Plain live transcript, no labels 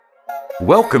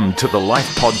Welcome to the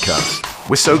Life Podcast.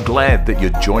 We're so glad that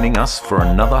you're joining us for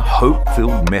another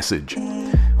hope-filled message.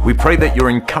 We pray that you're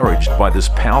encouraged by this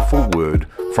powerful word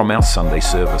from our Sunday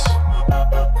service.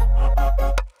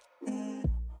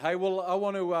 Hey, well, I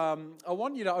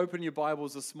want you to open your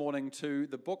Bibles this morning to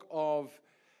the book of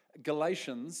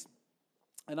Galatians,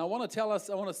 and I want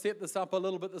to set this up a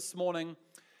little bit this morning.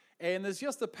 And there's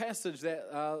just a passage that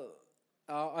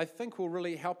I think will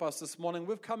really help us this morning.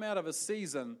 We've come out of a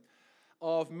season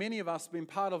of many of us been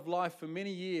part of life for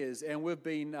many years, and we've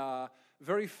been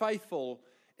very faithful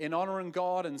in honoring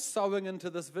God and sowing into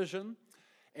this vision.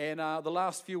 And the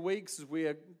last few weeks,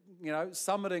 we're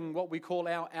summiting what we call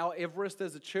our Everest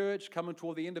as a church, coming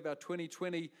toward the end of our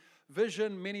 2020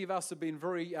 vision. Many of us have been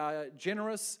very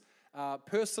generous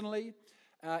personally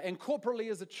and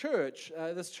corporately as a church.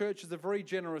 This church is a very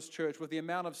generous church with the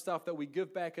amount of stuff that we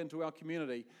give back into our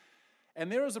community. And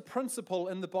there is a principle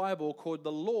in the Bible called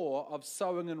the law of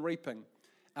sowing and reaping.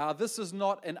 This is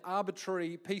not an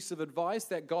arbitrary piece of advice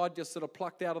that God just sort of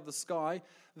plucked out of the sky.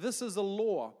 This is a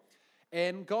law.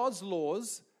 And God's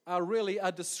laws are really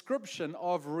a description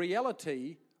of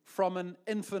reality from an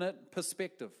infinite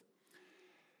perspective.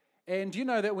 And you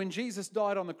know that when Jesus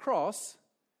died on the cross,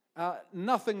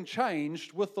 nothing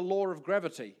changed with the law of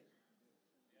gravity.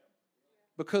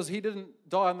 Because he didn't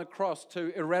die on the cross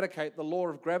to eradicate the law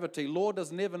of gravity. Law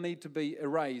does never need to be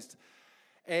erased.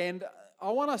 And I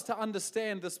want us to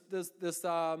understand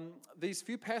these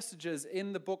few passages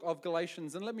in the book of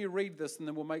Galatians. And let me read this and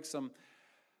then we'll make some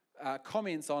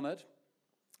comments on it.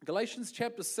 Galatians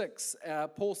chapter 6,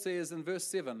 Paul says in verse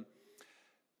 7,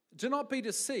 "Do not be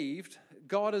deceived,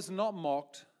 God is not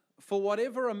mocked, for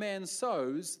whatever a man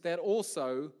sows, that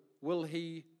also will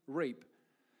he reap.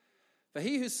 For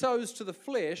he who sows to the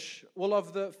flesh will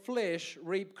of the flesh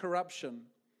reap corruption,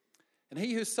 and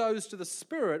he who sows to the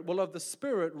Spirit will of the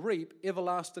Spirit reap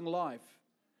everlasting life.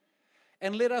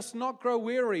 And let us not grow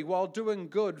weary while doing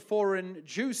good, for in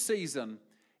due season,"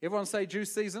 everyone say due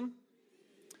season?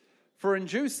 "For in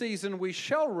due season we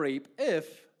shall reap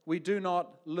if we do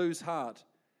not lose heart.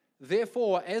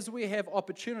 Therefore, as we have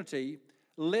opportunity,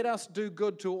 let us do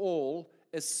good to all,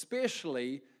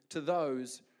 especially to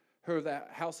those who are the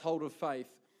household of faith."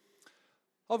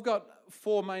 I've got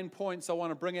 4 main points I want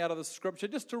to bring out of the scripture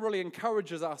just to really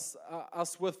encourage us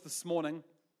with this morning.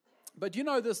 But you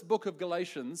know, this book of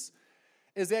Galatians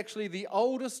is actually the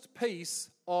oldest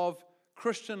piece of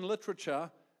Christian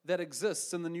literature that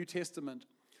exists in the New Testament.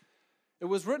 It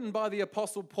was written by the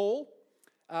Apostle Paul,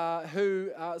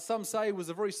 who some say was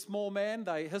a very small man.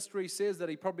 History says that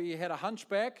he probably had a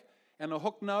hunchback and a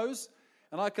hook nose.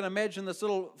 And I can imagine this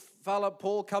little fella,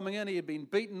 Paul, coming in. He had been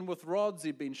beaten with rods.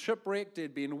 He'd been shipwrecked.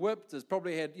 He'd been whipped. He's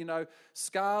probably had,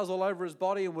 scars all over his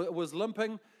body and was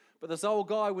limping. But this old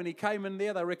guy, when he came in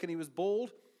there, they reckon he was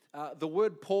bald. The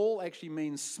word Paul actually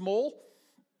means small.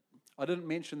 I didn't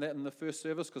mention that in the first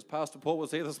service because Pastor Paul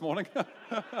was here this morning.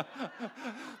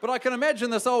 But I can imagine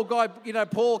this old guy,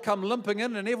 Paul, come limping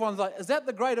in, and everyone's like, "Is that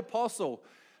the great apostle?"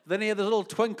 Then he had this little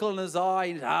twinkle in his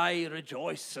eye. "I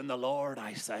rejoice in the Lord,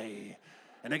 I say.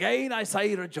 And again, I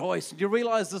say rejoice." And you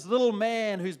realize this little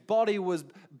man whose body was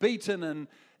beaten, and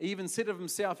he even said of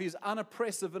himself, he was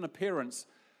unoppressive in appearance.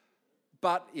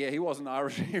 But, yeah, he wasn't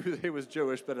Irish, he was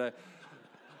Jewish, but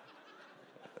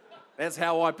that's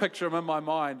how I picture him in my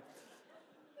mind.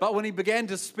 But when he began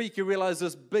to speak, you realize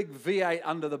this big V8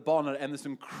 under the bonnet and this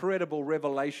incredible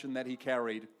revelation that he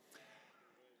carried.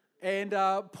 And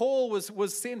Paul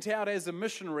was sent out as a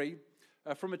missionary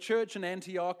from a church in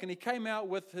Antioch, and he came out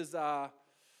with his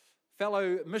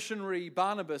fellow missionary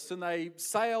Barnabas, and they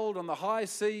sailed on the high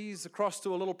seas across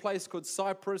to a little place called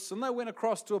Cyprus, and they went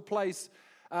across to a place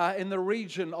in the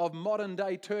region of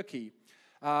modern-day Turkey,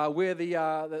 where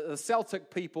the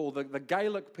Celtic people, the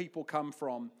Gaelic people come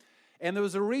from. And there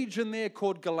was a region there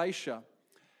called Galatia.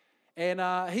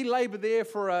 And he labored there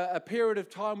for a period of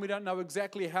time. We don't know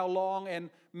exactly how long.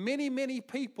 And many, many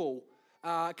people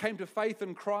came to faith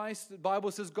in Christ. The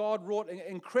Bible says God wrought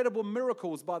incredible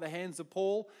miracles by the hands of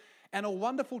Paul. And a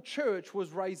wonderful church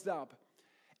was raised up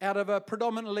out of a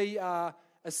predominantly a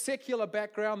secular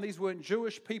background. These weren't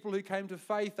Jewish people who came to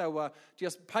faith. They were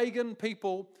just pagan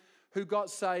people who got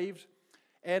saved.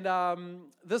 And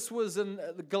this was in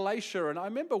Galatia. And I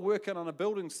remember working on a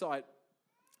building site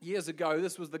years ago.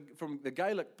 This was from the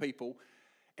Gaelic people.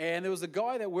 And there was a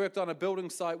guy that worked on a building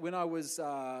site when I was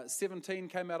 17,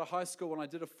 came out of high school, and I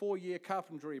did a 4-year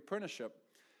carpentry apprenticeship.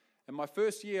 And my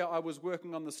first year, I was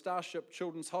working on the Starship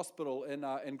Children's Hospital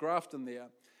in Grafton there.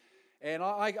 And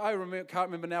I can't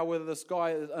remember now whether this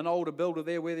guy, an older builder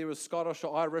there, whether he was Scottish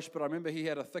or Irish, but I remember he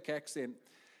had a thick accent.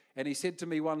 And he said to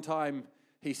me one time,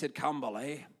 He said, Cumble,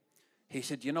 eh? He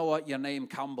said, you know what your name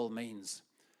Cumble means?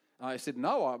 I said,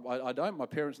 no, I don't. My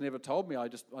parents never told me. I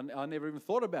never even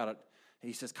thought about it.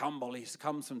 He says, Cumble. He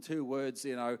comes from two words,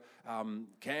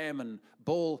 Cam and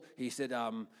Bull. He said,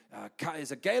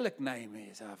 is a Gaelic name.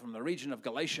 He's from the region of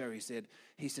Galatia.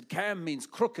 He said, Cam means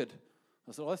crooked.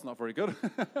 I said, that's not very good.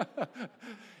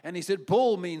 And he said,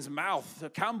 Bull means mouth. So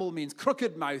Campbell means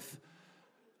crooked mouth.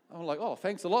 I'm like, oh,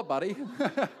 thanks a lot, buddy.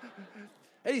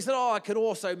 And he said, it could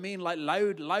also mean like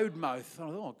loud mouth. I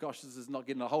thought, oh, gosh, this is not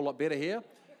getting a whole lot better here.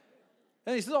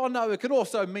 And he said, oh, no, it could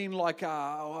also mean like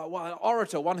an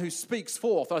orator, one who speaks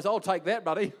forth. I said, I'll take that,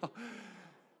 buddy.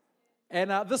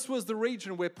 And this was the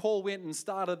region where Paul went and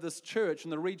started this church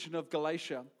in the region of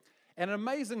Galatia. An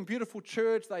amazing, beautiful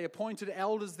church. They appointed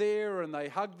elders there, and they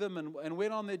hugged them and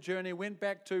went on their journey, went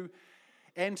back to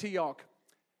Antioch.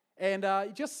 And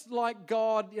just like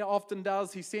God often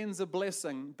does, he sends a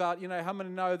blessing. But, how many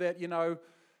know that,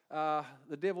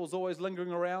 the devil's always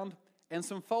lingering around? And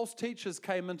some false teachers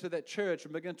came into that church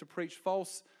and began to preach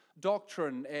false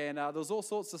doctrine. And there was all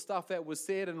sorts of stuff that was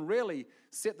said and really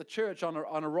set the church on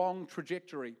a wrong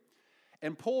trajectory.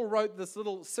 And Paul wrote this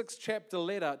little 6-chapter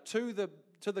letter to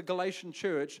the Galatian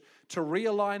church to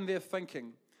realign their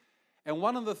thinking. And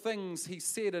one of the things he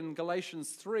said in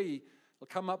Galatians 3, will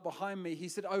come up behind me, he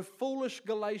said, "O foolish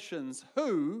Galatians,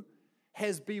 who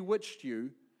has bewitched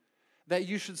you, that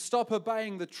you should stop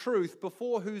obeying the truth,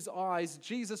 before whose eyes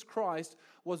Jesus Christ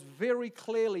was very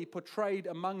clearly portrayed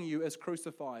among you as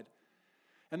crucified."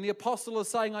 And the apostle is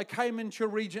saying, I came into your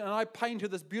region and I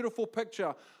painted this beautiful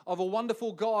picture of a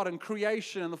wonderful God and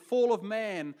creation and the fall of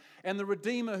man and the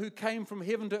Redeemer who came from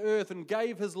heaven to earth and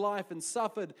gave his life and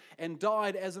suffered and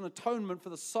died as an atonement for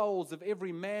the souls of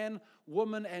every man,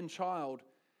 woman, and child.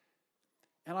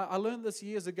 And I learned this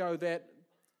years ago that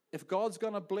if God's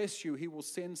going to bless you, he will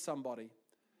send somebody.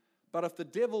 But if the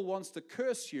devil wants to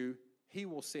curse you, he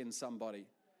will send somebody.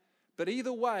 But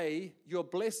either way, your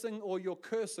blessing or your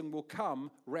cursing will come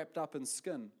wrapped up in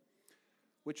skin,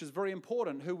 which is very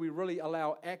important, who we really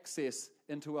allow access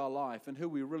into our life and who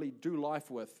we really do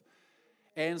life with.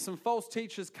 And some false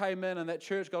teachers came in and that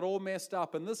church got all messed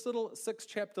up. And this little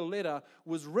 6-chapter letter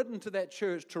was written to that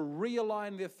church to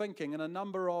realign their thinking in a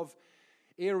number of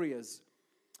areas.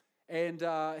 And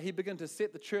he began to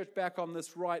set the church back on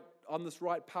this right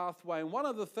pathway. And one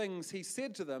of the things he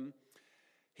said to them,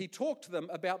 he talked to them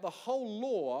about the whole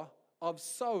law of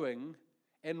sowing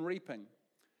and reaping.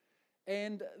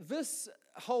 And this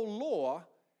whole law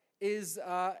is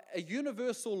a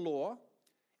universal law.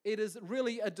 It is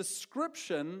really a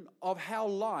description of how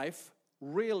life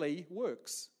really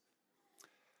works.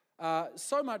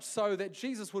 So much so that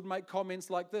Jesus would make comments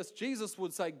like this. Jesus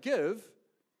would say, give,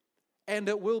 and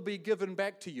it will be given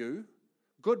back to you.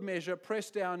 Good measure,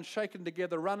 pressed down, shaken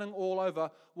together, running all over,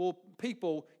 will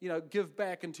people, give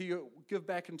back into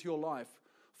your life.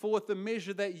 For with the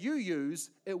measure that you use,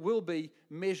 it will be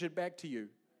measured back to you.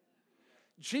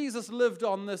 Jesus lived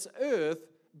on this earth,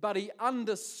 but he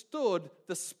understood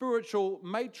the spiritual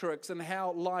matrix and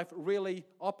how life really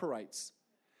operates.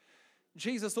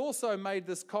 Jesus also made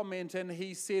this comment and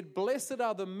he said, "Blessed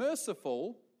are the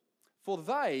merciful, for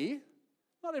they,"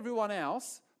 not everyone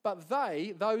else, but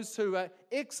those who are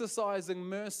exercising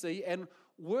mercy and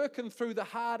working through the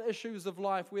hard issues of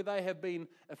life where they have been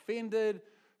offended,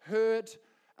 hurt,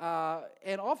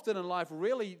 and often in life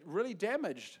really, really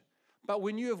damaged. But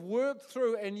when you have worked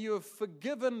through and you have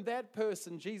forgiven that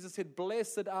person, Jesus said,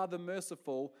 "Blessed are the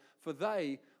merciful, for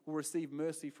they will receive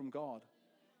mercy from God."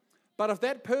 But if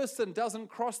that person doesn't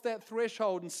cross that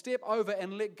threshold and step over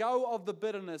and let go of the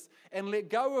bitterness and let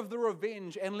go of the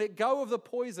revenge and let go of the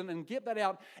poison and get that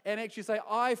out and actually say,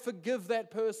 I forgive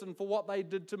that person for what they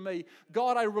did to me.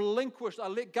 God, I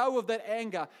let go of that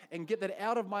anger and get that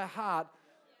out of my heart,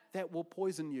 that will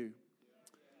poison you.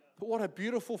 But what a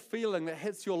beautiful feeling that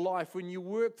hits your life when you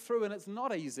work through, and it's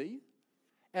not easy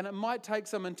and it might take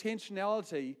some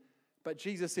intentionality, but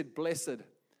Jesus said, "Blessed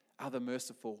are the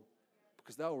merciful,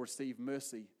 because they will receive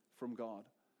mercy from God."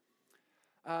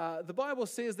 The Bible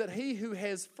says that he who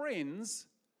has friends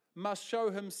must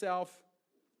show himself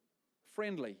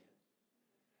friendly.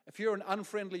 If you're an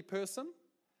unfriendly person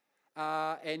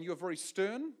and you're very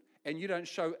stern and you don't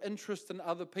show interest in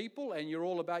other people and you're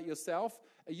all about yourself,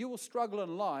 you will struggle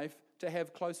in life to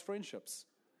have close friendships.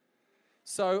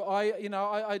 So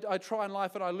I try in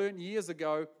life, and I learned years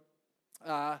ago,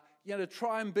 to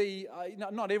try and be,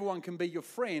 not everyone can be your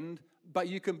friend, but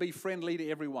you can be friendly to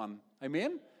everyone.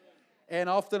 Amen? And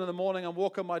often in the morning, I'm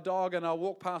walking my dog, and I'll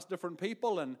walk past different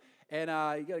people, and you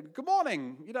go, good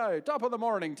morning, top of the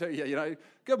morning to you,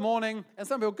 good morning. And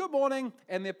some people, good morning,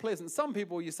 and they're pleasant. Some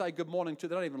people, you say good morning to,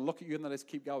 they don't even look at you, and they just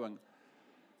keep going.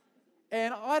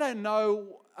 And I don't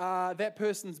know that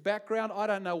person's background. I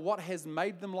don't know what has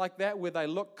made them like that, where they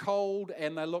look cold,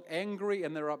 and they look angry,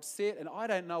 and they're upset, and I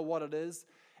don't know what it is.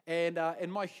 And in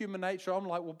my human nature, I'm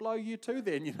like, well, blow you too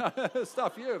then,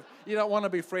 stuff you. You don't want to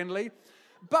be friendly.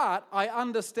 But I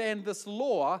understand this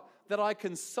law that I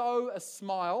can sow a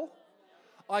smile,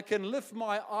 I can lift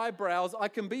my eyebrows, I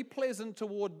can be pleasant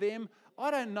toward them. I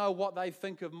don't know what they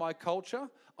think of my culture.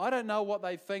 I don't know what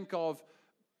they think of,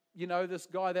 this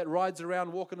guy that rides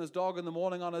around walking his dog in the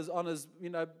morning on his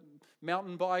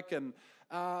mountain bike.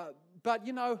 But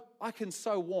I can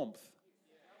sow warmth.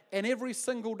 And every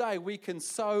single day we can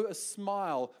sow a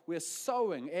smile. We're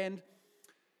sowing. And,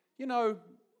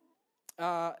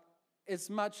 it's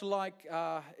much like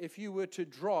if you were to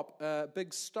drop a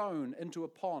big stone into a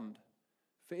pond.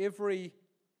 For every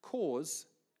cause,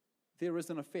 there is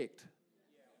an effect.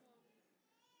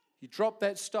 You drop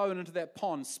that stone into that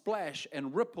pond, splash,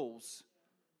 and ripples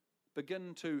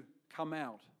begin to come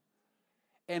out.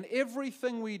 And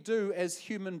everything we do as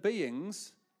human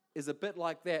beings is a bit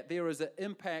like that. There is an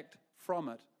impact from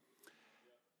it.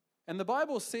 And the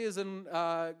Bible says in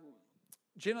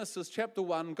Genesis chapter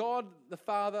 1, God the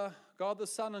Father, God the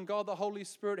Son, and God the Holy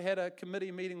Spirit had a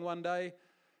committee meeting one day,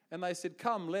 and they said,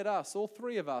 come, let us, all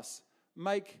three of us,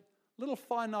 make little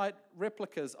finite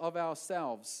replicas of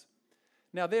ourselves.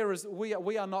 Now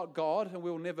we are not God, and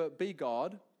we will never be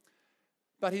God,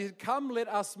 but he said, come, let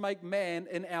us make man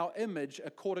in our image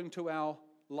according to our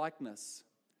likeness.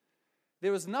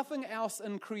 There is nothing else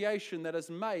in creation that is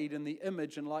made in the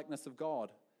image and likeness of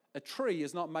God. A tree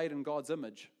is not made in God's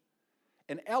image.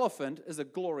 An elephant is a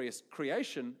glorious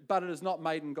creation, but it is not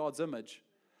made in God's image.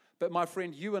 But my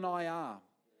friend, you and I are.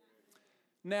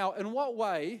 Now, in what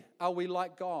way are we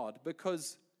like God?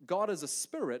 Because God is a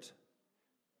spirit.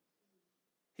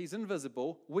 He's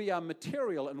invisible. We are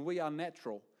material and we are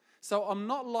natural. So I'm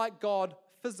not like God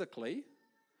physically.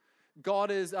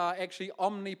 God is actually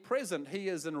omnipresent. He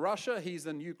is in Russia, he's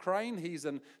in Ukraine, he's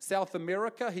in South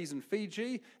America, he's in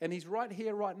Fiji, and he's right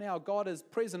here, right now. God is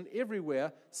present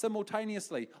everywhere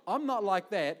simultaneously. I'm not like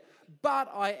that,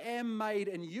 but I am made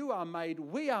and you are made.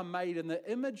 We are made in the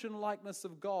image and likeness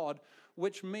of God,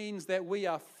 which means that we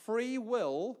are free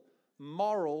will,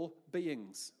 moral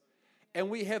beings. And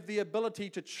we have the ability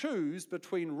to choose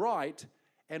between right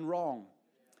and wrong.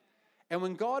 And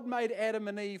when God made Adam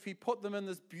and Eve, he put them in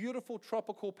this beautiful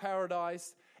tropical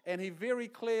paradise, and he very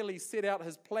clearly set out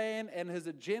his plan and his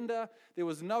agenda. There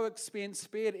was no expense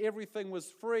spared. Everything was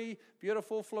free.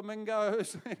 Beautiful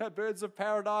flamingos, birds of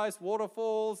paradise,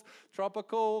 waterfalls,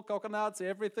 tropical, coconuts,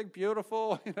 everything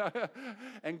beautiful.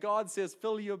 And God says,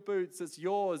 fill your boots. It's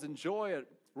yours. Enjoy it.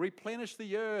 Replenish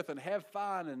the earth and have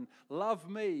fun and love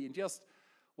me. And just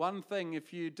one thing,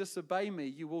 if you disobey me,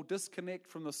 you will disconnect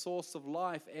from the source of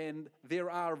life, and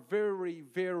there are very,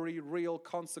 very real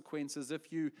consequences.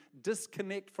 If you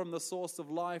disconnect from the source of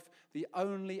life, the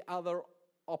only other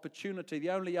opportunity,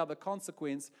 the only other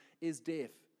consequence is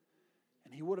death.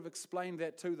 And he would have explained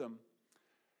that to them.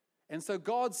 And so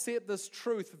God set this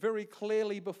truth very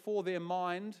clearly before their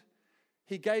mind.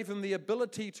 He gave them the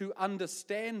ability to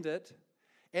understand it,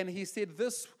 and he said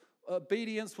this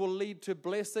obedience will lead to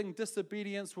blessing.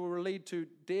 Disobedience will lead to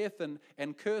death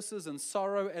and curses and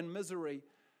sorrow and misery.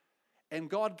 And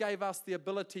God gave us the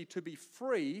ability to be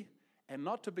free and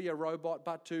not to be a robot,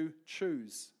 but to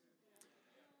choose.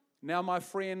 Now, my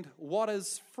friend, what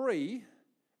is free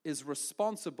is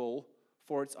responsible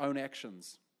for its own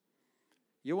actions.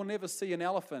 You will never see an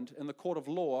elephant in the court of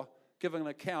law giving an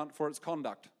account for its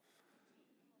conduct.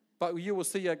 But you will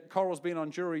see, Coral's been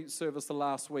on jury service the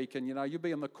last week, and, you'll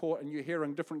be in the court and you're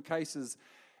hearing different cases.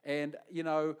 And,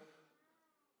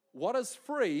 what is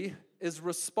free is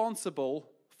responsible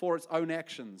for its own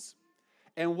actions.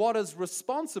 And what is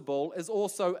responsible is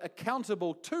also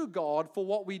accountable to God for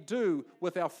what we do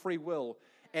with our free will.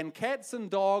 And cats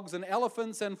and dogs and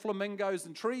elephants and flamingos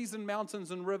and trees and mountains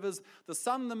and rivers, the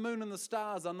sun, the moon, and the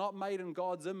stars are not made in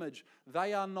God's image.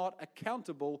 They are not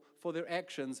accountable for their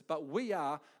actions, but we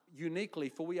are uniquely,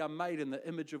 for we are made in the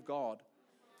image of God.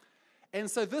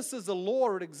 And so this is a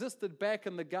law. It existed back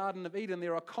in the Garden of Eden.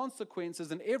 There are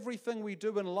consequences, and everything we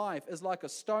do in life is like a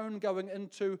stone going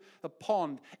into a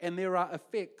pond, and there are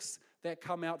effects that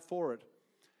come out for it.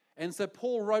 And so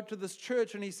Paul wrote to this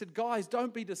church, and he said, guys,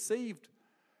 don't be deceived.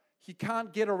 You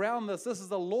can't get around this. This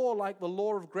is a law like the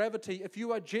law of gravity. If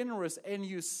you are generous and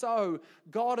you sow,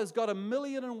 God has got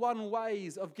 1,000,001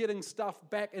 ways of getting stuff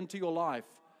back into your life.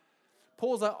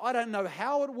 Paul's like, I don't know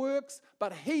how it works,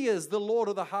 but He is the Lord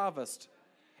of the harvest.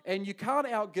 And you can't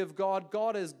outgive God.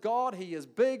 God is God. He is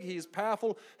big. He is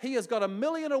powerful. He has got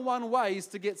 1,000,001 ways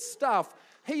to get stuff.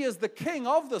 He is the king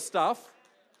of the stuff.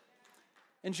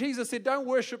 And Jesus said, don't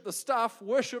worship the stuff.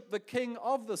 Worship the king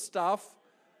of the stuff.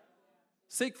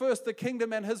 Seek first the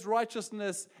kingdom and His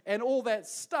righteousness, and all that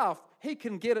stuff, He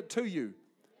can get it to you.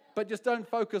 But just don't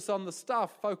focus on the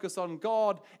stuff. Focus on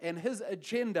God and His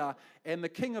agenda, and the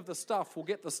king of the stuff will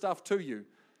get the stuff to you.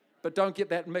 But don't get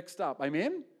that mixed up.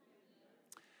 Amen?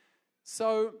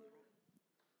 So,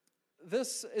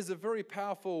 this is a very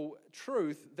powerful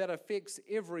truth that affects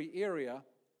every area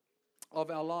of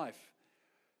our life.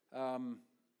 I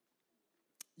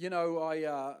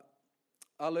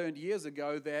learned years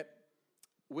ago that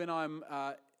when I'm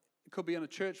could be in a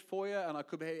church foyer and I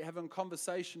could be having a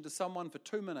conversation to someone for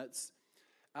 2 minutes,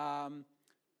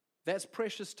 that's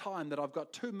precious time that I've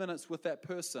got 2 minutes with that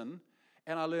person,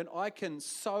 and I learn I can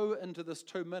sow into this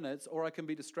 2 minutes or I can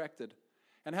be distracted.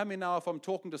 And how many know if I'm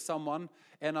talking to someone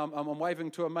and I'm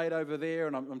waving to a mate over there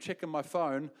and I'm checking my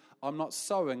phone, I'm not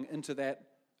sowing into that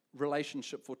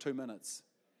relationship for 2 minutes.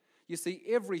 You see,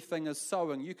 everything is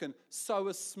sowing. You can sow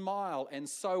a smile and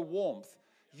sow warmth.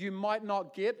 You might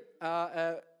not get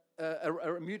a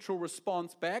mutual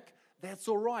response back. That's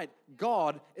all right.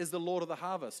 God is the Lord of the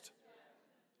harvest.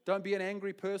 Don't be an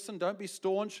angry person. Don't be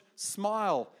staunch.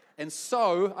 Smile and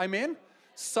sow. Amen?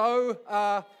 Sow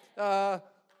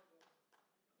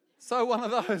one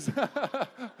of those.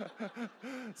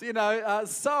 So,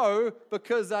 sow,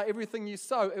 because everything you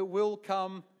sow, it will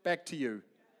come back to you.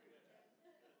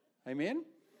 Amen?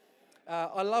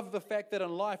 I love the fact that in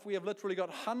life we have literally got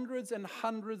hundreds and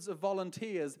hundreds of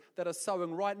volunteers that are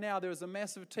sowing. Right now there is a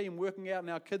massive team working out in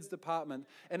our kids department,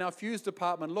 in our fuse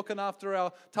department, looking after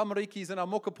our tamarikis and our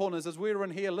mokaponas as we're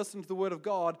in here listening to the Word of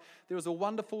God. There is a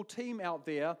wonderful team out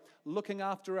there looking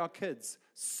after our kids,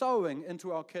 sowing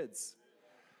into our kids.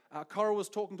 Cora was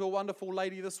talking to a wonderful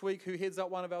lady this week who heads up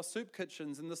one of our soup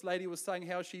kitchens, and this lady was saying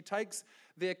how she takes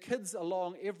their kids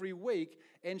along every week,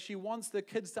 and she wants the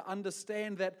kids to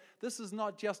understand that this is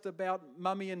not just about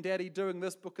mummy and daddy doing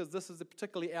this because this is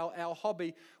particularly our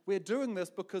hobby. We're doing this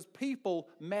because people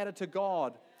matter to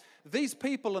God. These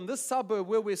people in this suburb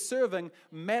where we're serving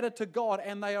matter to God,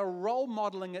 and they are role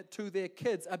modeling it to their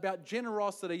kids about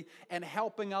generosity and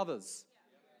helping others.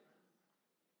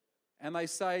 And they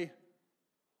say,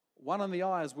 1 in the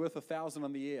eye is worth 1,000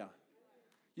 in the ear.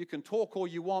 You can talk all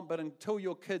you want, but until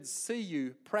your kids see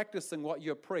you practicing what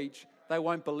you preach, they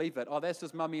won't believe it. Oh, that's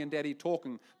just mummy and daddy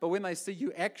talking. But when they see you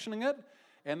actioning it,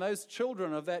 and those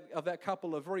children of that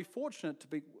couple are very fortunate to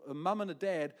be a mum and a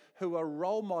dad who are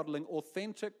role modeling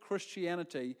authentic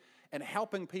Christianity and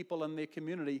helping people in their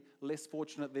community less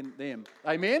fortunate than them.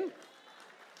 Amen?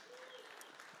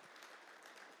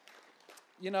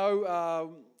 We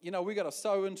got to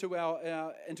sow into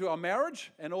our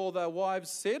marriage, and all the wives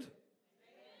said.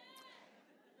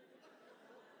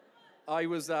 I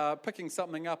was picking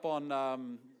something up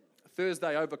on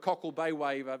Thursday over Cockle Bay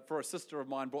Way for a sister of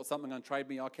mine brought something on Trade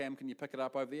Me. Oh, Cam, can you pick it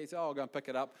up over there? He said, I'll go and pick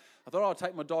it up. I thought I'll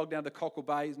take my dog down to Cockle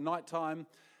Bay. It's nighttime,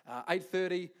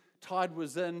 8:30. Tide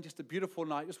was in, just a beautiful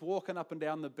night, just walking up and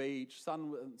down the beach.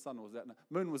 Sun was out, no,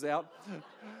 moon was out.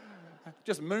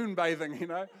 Just moon bathing,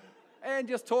 and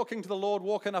just talking to the Lord,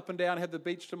 walking up and down, had the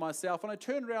beach to myself. And I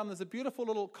turned around, there's a beautiful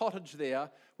little cottage there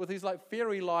with these like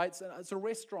fairy lights, and it's a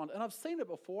restaurant. And I've seen it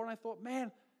before, and I thought,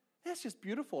 man, that's just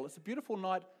beautiful. It's a beautiful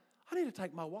night. I need to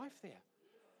take my wife there.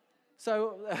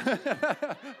 So,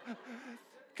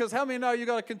 because how many know you've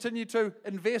got to continue to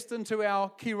invest into our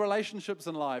key relationships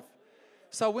in life?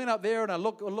 So I went up there and I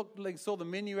looked, saw the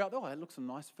menu out there. Oh, it looks some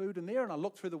nice food in there. And I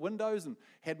looked through the windows and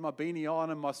had my beanie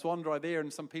on and my swan dry there.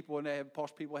 And some people, and they have posh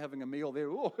people having a meal there.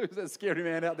 Oh, who's that scary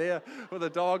man out there with a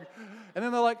dog? And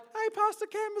then they're like, hey, Pastor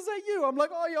Cam, is that you? I'm like,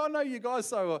 oh, yeah, I know you guys.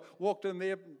 So I walked in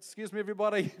there. Excuse me,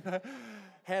 everybody.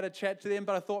 Had a chat to them.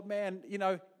 But I thought, man,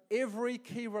 every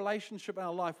key relationship in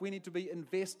our life, we need to be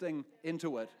investing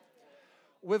into it.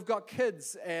 We've got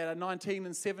kids at 19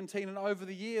 and 17, and over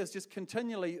the years, just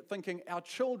continually thinking our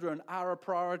children are a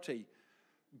priority.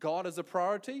 God is a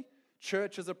priority,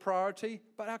 church is a priority,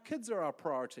 but our kids are our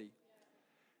priority.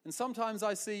 And sometimes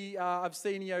I've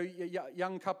seen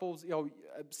young couples,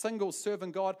 singles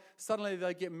serving God. Suddenly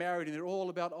they get married, and they're all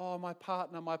about, oh, my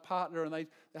partner, and they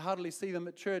hardly see them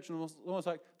at church, and almost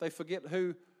like they forget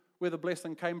where the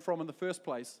blessing came from in the first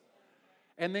place.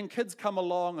 And then kids come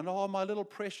along and, oh, my little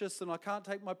precious, and I can't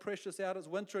take my precious out. It's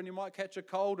winter and you might catch a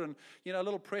cold, and,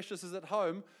 little precious is at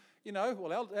home.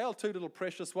 Well, our two little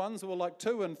precious ones were like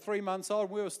 2 and 3 months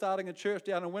old. We were starting a church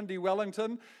down in windy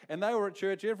Wellington, and they were at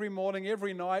church every morning,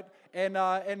 every night, and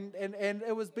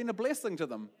it was been a blessing to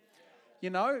them.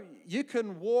 You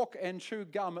can walk and chew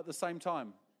gum at the same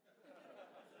time.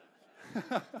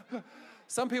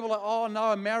 Some people are like, oh, no,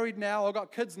 I'm married now, I've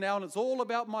got kids now, and it's all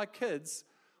about my kids.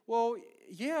 Well,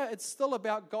 yeah, it's still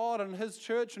about God and His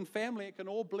church and family. It can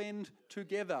all blend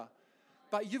together.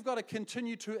 But you've got to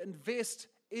continue to invest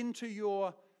into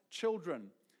your children.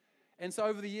 And so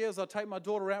over the years, I take my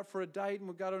daughter out for a date, and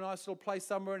we'll go to a nice little place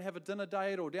somewhere and have a dinner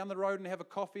date, or down the road and have a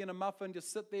coffee and a muffin,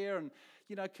 just sit there and,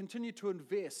 continue to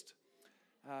invest.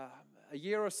 A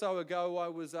year or so ago, I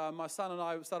was my son and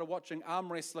I started watching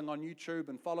arm wrestling on YouTube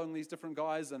and following these different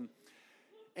guys, and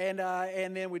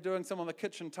then we're doing some on the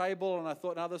kitchen table, and I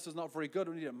thought, no, this is not very good.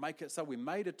 We need to make it. So we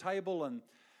made a table,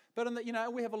 but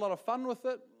we have a lot of fun with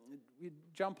it. We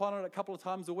jump on it a couple of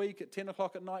times a week at 10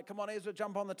 o'clock at night. Come on, Ezra,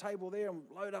 jump on the table there and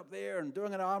load up there and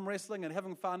doing an arm wrestling and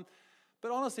having fun.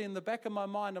 But honestly, in the back of my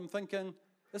mind, I'm thinking,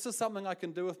 this is something I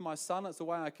can do with my son. It's a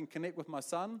way I can connect with my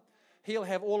son. He'll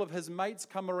have all of his mates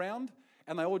come around,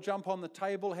 and they all jump on the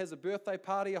table, has a birthday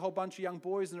party, a whole bunch of young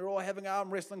boys, and they're all having arm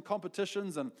wrestling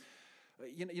competitions, and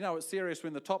it's serious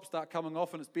when the tops start coming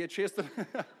off and it's bare-chested.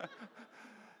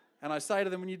 And I say to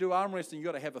them, when you do arm wrestling, you've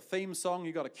got to have a theme song.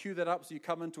 You've got to cue that up so you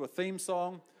come into a theme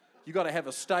song. You've got to have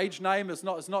a stage name. It's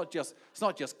not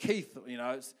just Keith,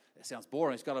 it sounds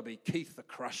boring. It's got to be Keith the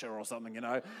Crusher or something,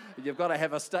 You've got to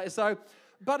have a stage.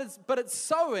 But it's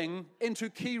sowing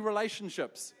into key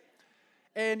relationships.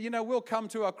 And, we'll come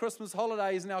to our Christmas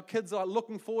holidays, and our kids are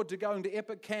looking forward to going to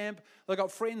Epic Camp. They've got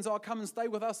friends, come and stay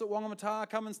with us at Whangamata,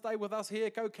 come and stay with us here,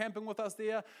 go camping with us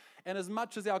there. And as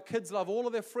much as our kids love all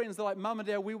of their friends, they're like, Mum and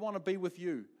Dad, we want to be with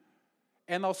you.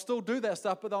 And they'll still do that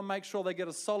stuff, but they'll make sure they get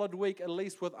a solid week at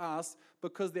least with us,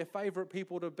 because their favorite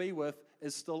people to be with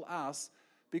is still us.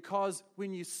 Because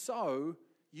when you sow,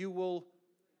 you will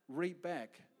reap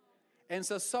back. And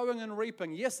so sowing and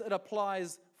reaping, yes, it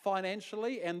applies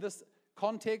financially, and this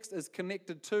context is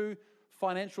connected to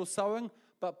financial sowing,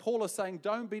 but Paul is saying,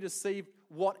 don't be deceived.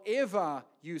 Whatever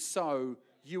you sow,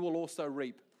 you will also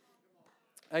reap.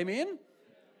 Amen?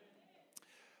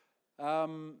 I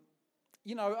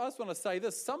just want to say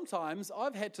this. Sometimes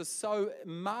I've had to sow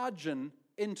margin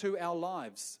into our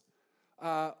lives,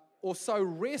 or sow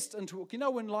rest into,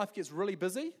 when life gets really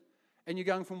busy, and you're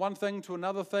going from one thing to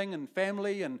another thing, and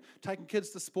family, and taking kids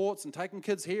to sports, and taking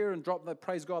kids here, and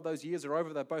praise God, those years are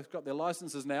over. They've both got their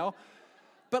licenses now.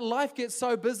 But life gets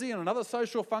so busy, and another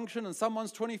social function, and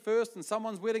someone's 21st, and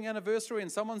someone's wedding anniversary,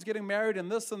 and someone's getting married, and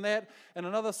this and that, and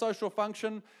another social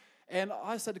function. And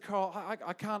I said to Carl,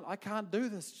 I can't do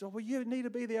this. She said, well, you need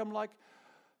to be there. I'm like,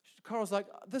 Carl's like,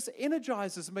 this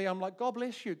energizes me. I'm like, God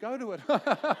bless you, go to it.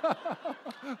 I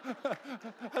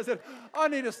said, I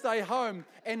need to stay home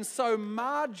and sow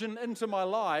margin into my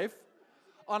life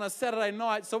on a Saturday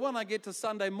night, so when I get to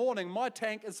Sunday morning, my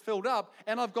tank is filled up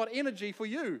and I've got energy for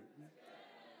you.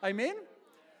 Amen?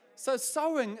 So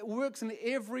sowing works in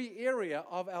every area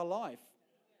of our life.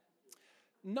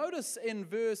 Notice in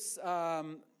verse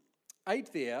 8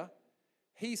 there,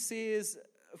 he says,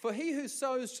 for he who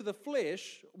sows to the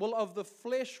flesh will of the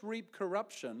flesh reap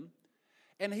corruption,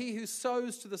 and he who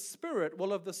sows to the Spirit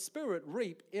will of the Spirit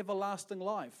reap everlasting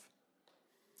life.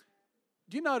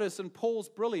 Do you notice in Paul's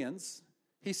brilliance,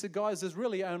 he said, guys, there's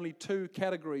really only 2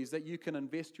 categories that you can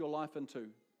invest your life into.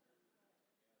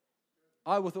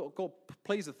 I would call,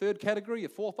 please, a third category, a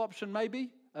fourth option maybe,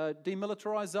 a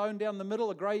demilitarized zone down the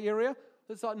middle, a gray area.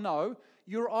 It's like, no,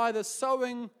 you're either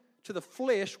sowing to the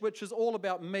flesh, which is all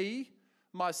about me,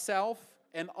 myself,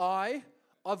 and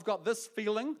I've got this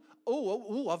feeling.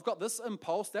 I've got this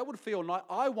impulse. That would feel nice.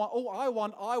 I want.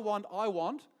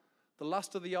 The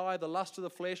lust of the eye, the lust of the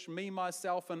flesh, me,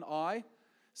 myself, and I.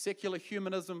 Secular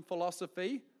humanism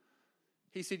philosophy.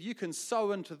 He said you can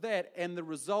sow into that, and the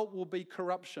result will be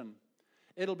corruption.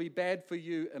 It'll be bad for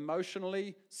you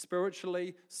emotionally,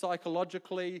 spiritually,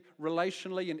 psychologically,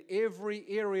 relationally. In every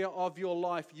area of your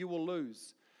life, you will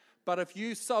lose. But if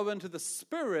you sow into the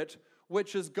Spirit,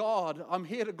 which is God, I'm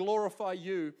here to glorify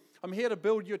you. I'm here to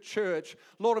build your church.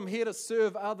 Lord, I'm here to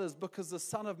serve others, because the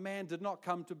Son of Man did not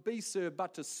come to be served,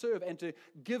 but to serve and to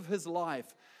give his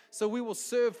life. So we will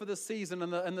serve for this season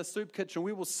in the soup kitchen.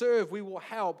 We will serve. We will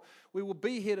help. We will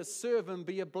be here to serve and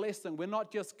be a blessing. We're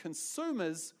not just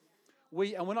consumers,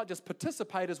 and we're not just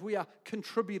participators. We are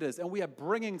contributors, and we are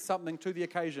bringing something to the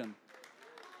occasion.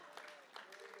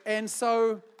 And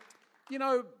so,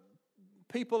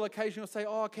 people occasionally say,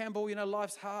 oh, Campbell,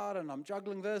 life's hard and I'm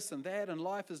juggling this and that and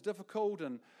life is difficult.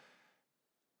 And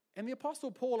the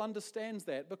Apostle Paul understands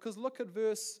that, because look at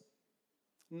verse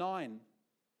 9.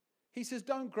 He says,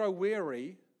 don't grow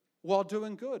weary while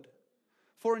doing good,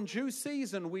 for in due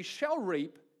season we shall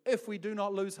reap if we do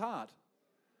not lose heart.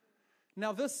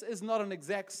 Now, this is not an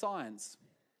exact science.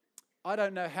 I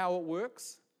don't know how it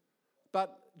works,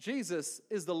 but Jesus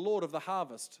is the Lord of the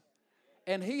harvest.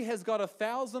 And He has got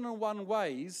 1,001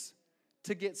 ways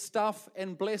to get stuff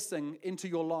and blessing into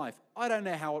your life. I don't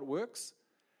know how it works.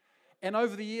 And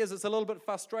over the years, it's a little bit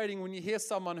frustrating when you hear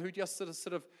someone who just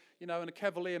sort of, in a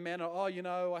cavalier manner, I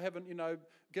haven't,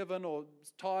 given or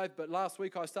tithed, but last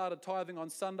week I started tithing on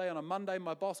Sunday. On a Monday,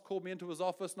 my boss called me into his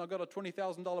office and I got a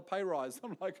 $20,000 pay rise.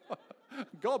 I'm like,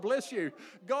 God bless you.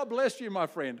 God bless you, my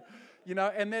friend. And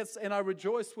I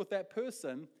rejoice with that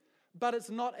person, but it's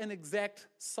not an exact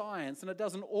science and it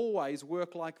doesn't always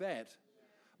work like that.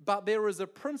 But there is a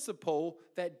principle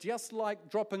that just like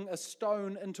dropping a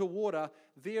stone into water,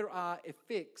 there are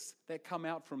effects that come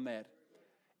out from that.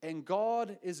 And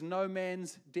God is no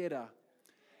man's debtor.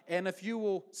 And if you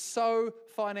will sow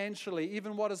financially,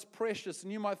 even what is precious,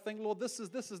 and you might think, Lord, this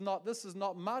is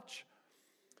not much.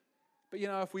 But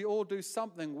if we all do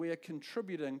something, we are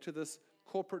contributing to this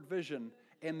corporate vision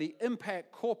and the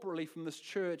impact corporately from this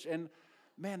church. And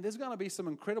man, there's going to be some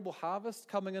incredible harvest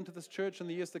coming into this church in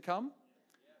the years to come.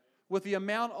 With the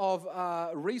amount of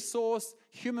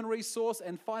human resource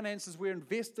and finances we're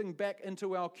investing back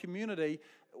into our community,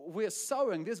 we're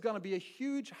sowing. There's going to be a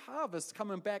huge harvest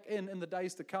coming back in the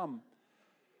days to come.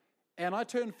 And I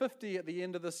turned 50 at the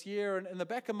end of this year, and in the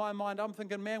back of my mind, I'm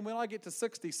thinking, man, when I get to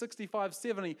 60, 65,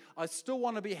 70, I still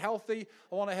want to be healthy.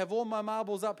 I want to have all my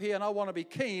marbles up here, and I want to be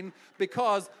keen,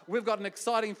 because we've got an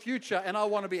exciting future, and I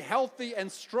want to be healthy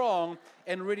and strong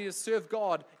and ready to serve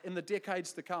God in the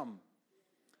decades to come.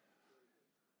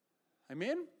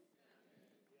 Amen?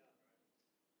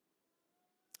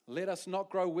 Let us not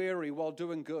grow weary while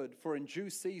doing good, for in due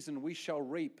season we shall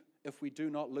reap if we do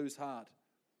not lose heart.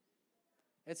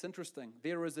 It's interesting.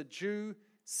 There is a due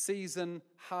season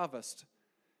harvest.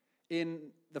 In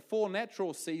the 4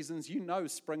 natural seasons,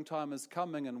 springtime is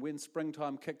coming, and when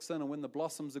springtime kicks in and when the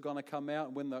blossoms are going to come out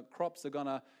and when the crops are going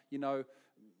to,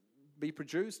 be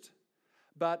produced.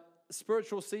 But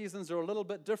spiritual seasons are a little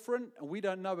bit different, and we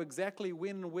don't know exactly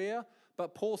when and where.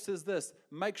 But Paul says this: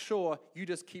 make sure you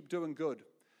just keep doing good.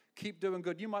 Keep doing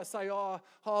good. You might say, oh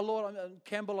Lord,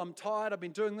 Campbell, I'm tired. I've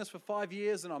been doing this for 5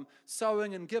 years and I'm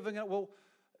sowing and giving it. Well,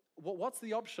 what's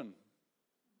the option?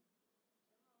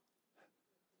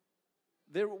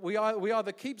 We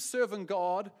either keep serving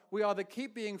God, we either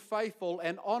keep being faithful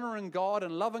and honoring God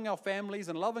and loving our families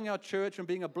and loving our church and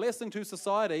being a blessing to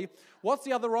society. What's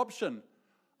the other option?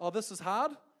 Oh, this is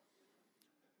hard?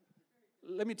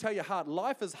 Let me tell you,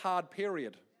 life is hard,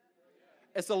 period.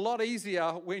 It's a lot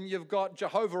easier when you've got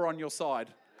Jehovah on your side.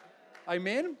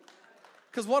 Amen?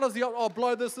 Because what is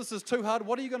blow this is too hard.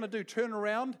 What are you going to do? Turn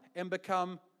around and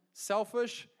become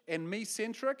selfish and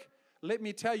me-centric? Let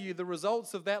me tell you, the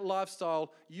results of that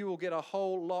lifestyle, you will get a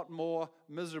whole lot more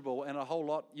miserable and a whole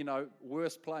lot,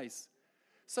 worse place.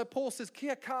 So Paul says,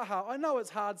 kia kaha, I know it's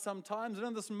hard sometimes, and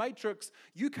in this matrix,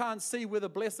 you can't see where the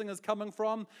blessing is coming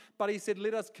from, but he said,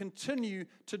 let us continue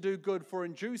to do good, for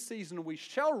in due season we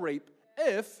shall reap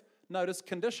if, notice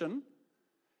condition,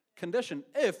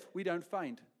 if we don't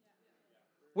faint.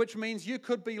 Which means you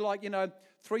could be like,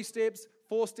 3 steps,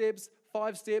 4 steps,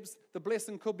 5 steps. The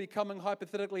blessing could be coming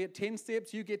hypothetically at 10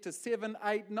 steps. You get to 7,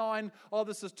 8, 9. Oh,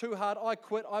 this is too hard. I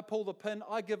quit. I pull the pin.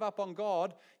 I give up on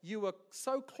God. You are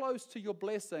so close to your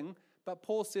blessing, but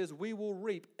Paul says we will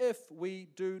reap if we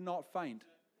do not faint.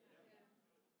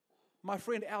 My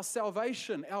friend, our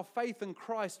salvation, our faith in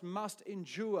Christ must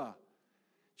endure.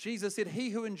 Jesus said, he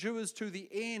who endures to the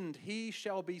end, he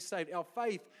shall be saved. Our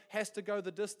faith has to go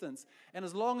the distance. And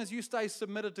as long as you stay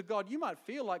submitted to God, you might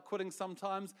feel like quitting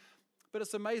sometimes, but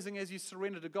it's amazing as you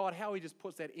surrender to God, how he just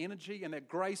puts that energy and that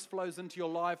grace flows into your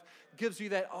life, gives you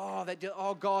that,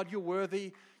 oh God, you're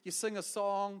worthy. You sing a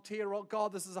song, tear, oh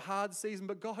God, this is a hard season,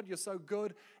 but God, you're so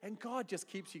good. And God just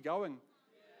keeps you going.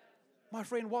 My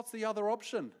friend, what's the other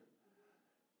option?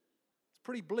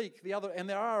 Pretty bleak. And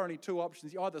there are only 2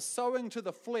 options. You're either sowing to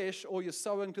the flesh or you're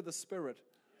sowing to the spirit.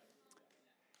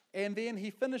 And then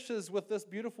he finishes with this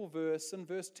beautiful verse in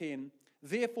verse 10.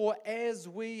 Therefore, as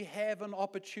we have an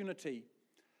opportunity,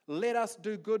 let us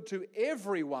do good to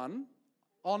everyone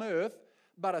on earth,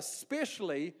 but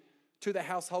especially to the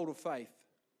household of faith.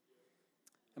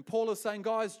 And Paul is saying,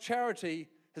 guys, charity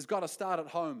has got to start at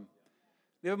home.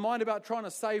 Never mind about trying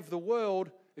to save the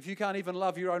world if you can't even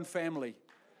love your own family.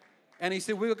 And he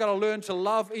said, we've got to learn to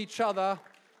love each other,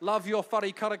 love your whare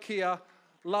karakia,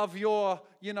 love your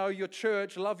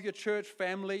church, love your church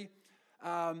family.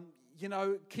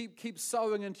 Keep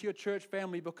sowing into your church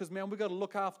family because, man, we've got to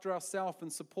look after ourselves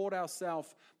and support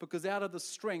ourselves because out of the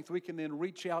strength, we can then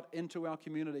reach out into our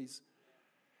communities.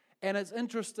 And it's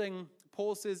interesting,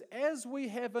 Paul says, as we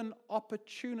have an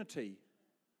opportunity,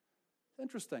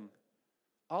 interesting,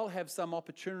 I'll have some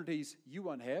opportunities you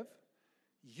won't have.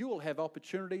 You'll have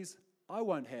opportunities I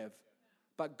won't have.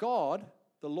 But God,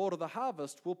 the Lord of the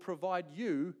harvest, will provide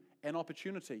you an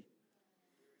opportunity.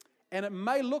 And it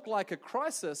may look like a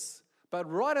crisis, but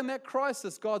right in that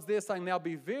crisis, God's there saying, now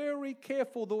be very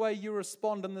careful the way you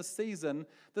respond in this season.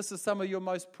 This is some of your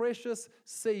most precious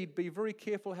seed. Be very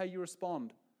careful how you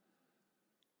respond.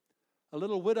 A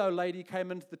little widow lady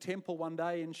came into the temple one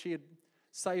day and she had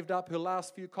saved up her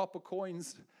last few copper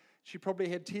coins. She probably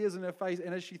had tears in her face,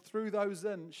 and as she threw those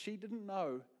in, she didn't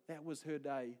know that was her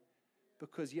day.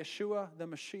 Because Yeshua, the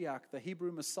Mashiach, the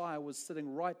Hebrew Messiah, was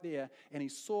sitting right there, and he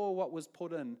saw what was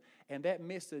put in, and that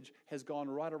message has gone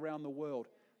right around the world.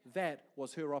 That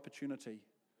was her opportunity.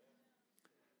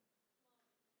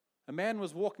 A man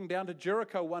was walking down to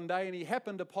Jericho one day, and he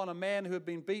happened upon a man who had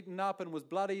been beaten up and was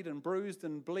bloodied and bruised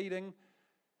and bleeding,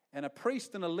 and a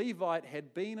priest and a Levite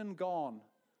had been and gone,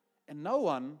 and no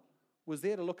one was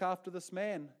there to look after this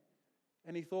man.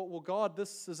 And he thought, well, God,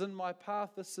 this is in my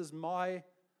path. This is my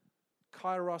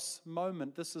Kairos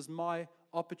moment. This is my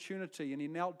opportunity. And he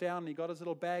knelt down and he got his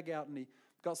little bag out and he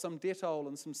got some Dettol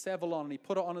and some Savalon and he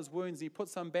put it on his wounds and he put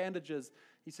some bandages.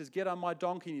 He says, get on my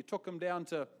donkey. And he took him down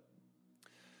to,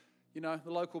 the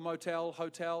local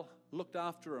hotel, looked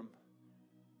after him.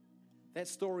 That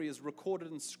story is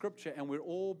recorded in Scripture and we're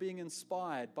all being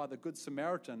inspired by the Good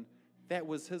Samaritan. That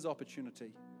was his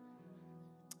opportunity.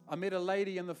 I met a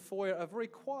lady in the foyer, a very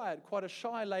quiet, quite a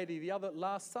shy lady,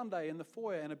 last Sunday in the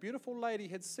foyer, and a beautiful lady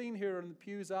had seen her in the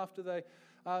pews after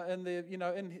in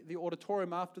the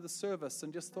auditorium after the service,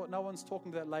 and just thought, no one's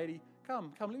talking to that lady.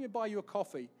 Come, let me buy you a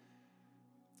coffee.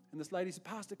 And this lady said,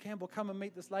 Pastor Campbell, come and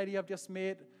meet this lady I've just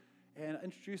met, and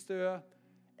introduced her.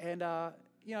 And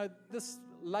this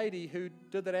lady who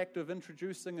did that act of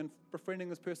introducing and befriending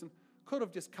this person could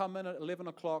have just come in at 11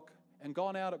 o'clock and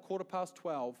gone out at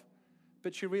 12:15.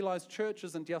 But she realized church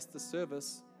isn't just the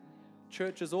service.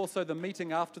 Church is also the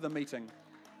meeting after the meeting.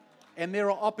 And there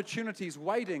are opportunities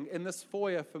waiting in this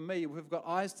foyer for me. We've got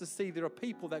eyes to see. There are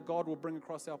people that God will bring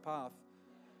across our path.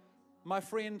 My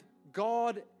friend,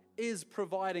 God is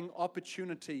providing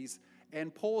opportunities.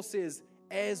 And Paul says,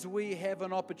 as we have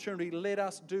an opportunity, let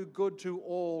us do good to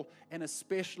all, and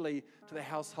especially to the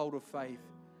household of faith.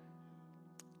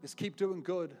 Let's keep doing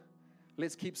good.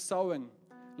 Let's keep sowing.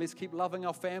 Let's keep loving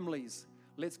our families.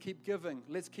 Let's keep giving.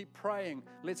 Let's keep praying.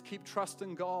 Let's keep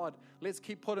trusting God. Let's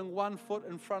keep putting one foot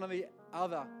in front of the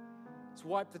other. Let's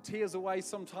wipe the tears away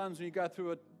sometimes when you go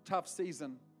through a tough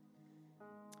season.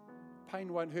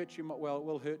 Pain won't hurt you. Well, it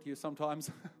will hurt you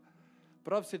sometimes.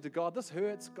 But I've said to God, this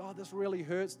hurts. God, this really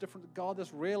hurts. God,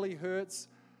 this really hurts.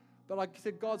 But I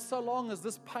said, God, so long as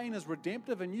this pain is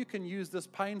redemptive and you can use this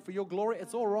pain for your glory,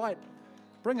 it's all right.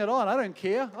 Bring it on. I don't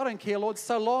care. Lord.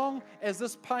 So long as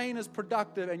this pain is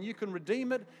productive and you can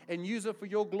redeem it and use it for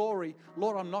your glory,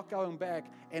 Lord, I'm not going back.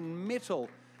 And iron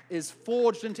is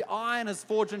forged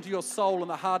into your soul in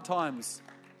the hard times.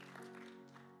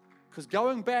 Because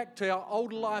going back to our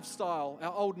old lifestyle,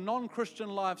 our old non-Christian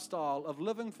lifestyle of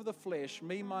living for the flesh,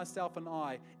 me, myself, and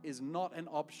I, is not an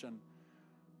option.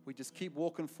 We just keep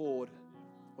walking forward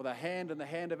with our hand in the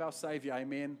hand of our Savior,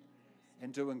 amen,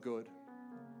 and doing good.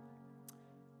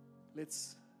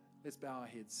 Let's bow our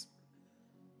heads.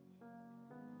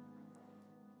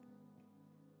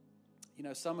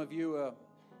 Some of you are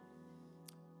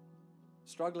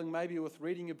struggling maybe with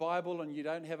reading your Bible and you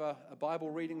don't have a Bible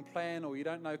reading plan, or you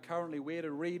don't know currently where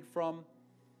to read from.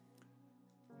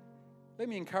 Let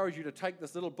me encourage you to take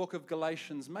this little book of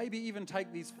Galatians, maybe even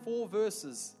take these 4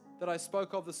 verses that I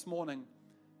spoke of this morning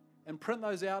and print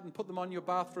those out and put them on your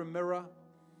bathroom mirror.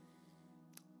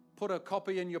 Put a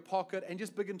copy in your pocket and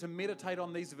just begin to meditate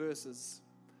on these verses,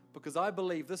 because I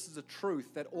believe this is a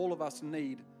truth that all of us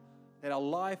need, that our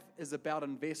life is about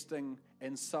investing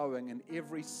and sowing in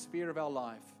every sphere of our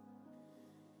life.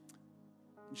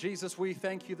 Jesus, we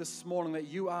thank you this morning that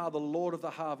you are the Lord of the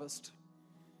harvest.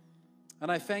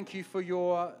 And I thank you for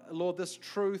your, Lord, this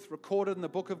truth recorded in the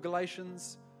book of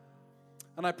Galatians.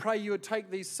 And I pray you would take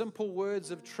these simple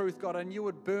words of truth, God, and you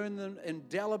would burn them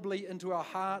indelibly into our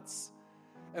hearts,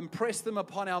 impress them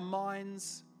upon our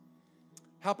minds.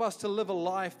 Help us to live a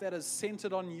life that is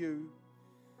centered on you.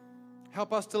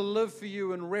 Help us to live for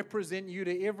you and represent you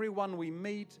to everyone we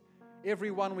meet,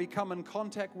 everyone we come in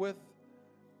contact with.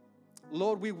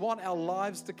 Lord, we want our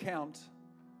lives to count.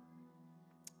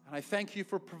 And I thank you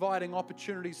for providing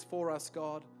opportunities for us,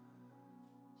 God.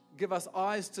 Give us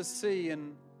eyes to see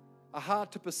and a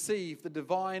heart to perceive the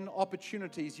divine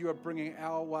opportunities you are bringing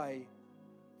our way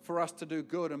for us to do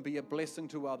good and be a blessing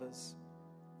to others.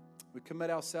 We commit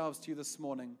ourselves to you this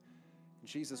morning. In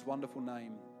Jesus' wonderful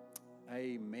name,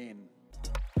 amen.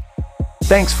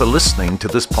 Thanks for listening to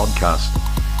this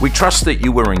podcast. We trust that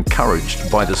you were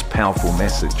encouraged by this powerful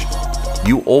message.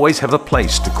 You always have a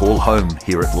place to call home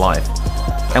here at Life,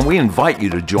 and we invite you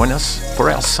to join us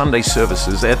for our Sunday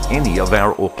services at any of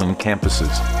our Auckland campuses.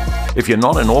 If you're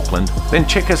not in Auckland, then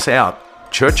check us out,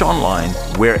 church online,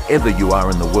 wherever you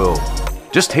are in the world.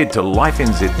 Just head to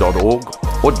lifenz.org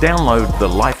or download the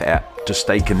Life app to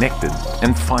stay connected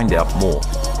and find out more.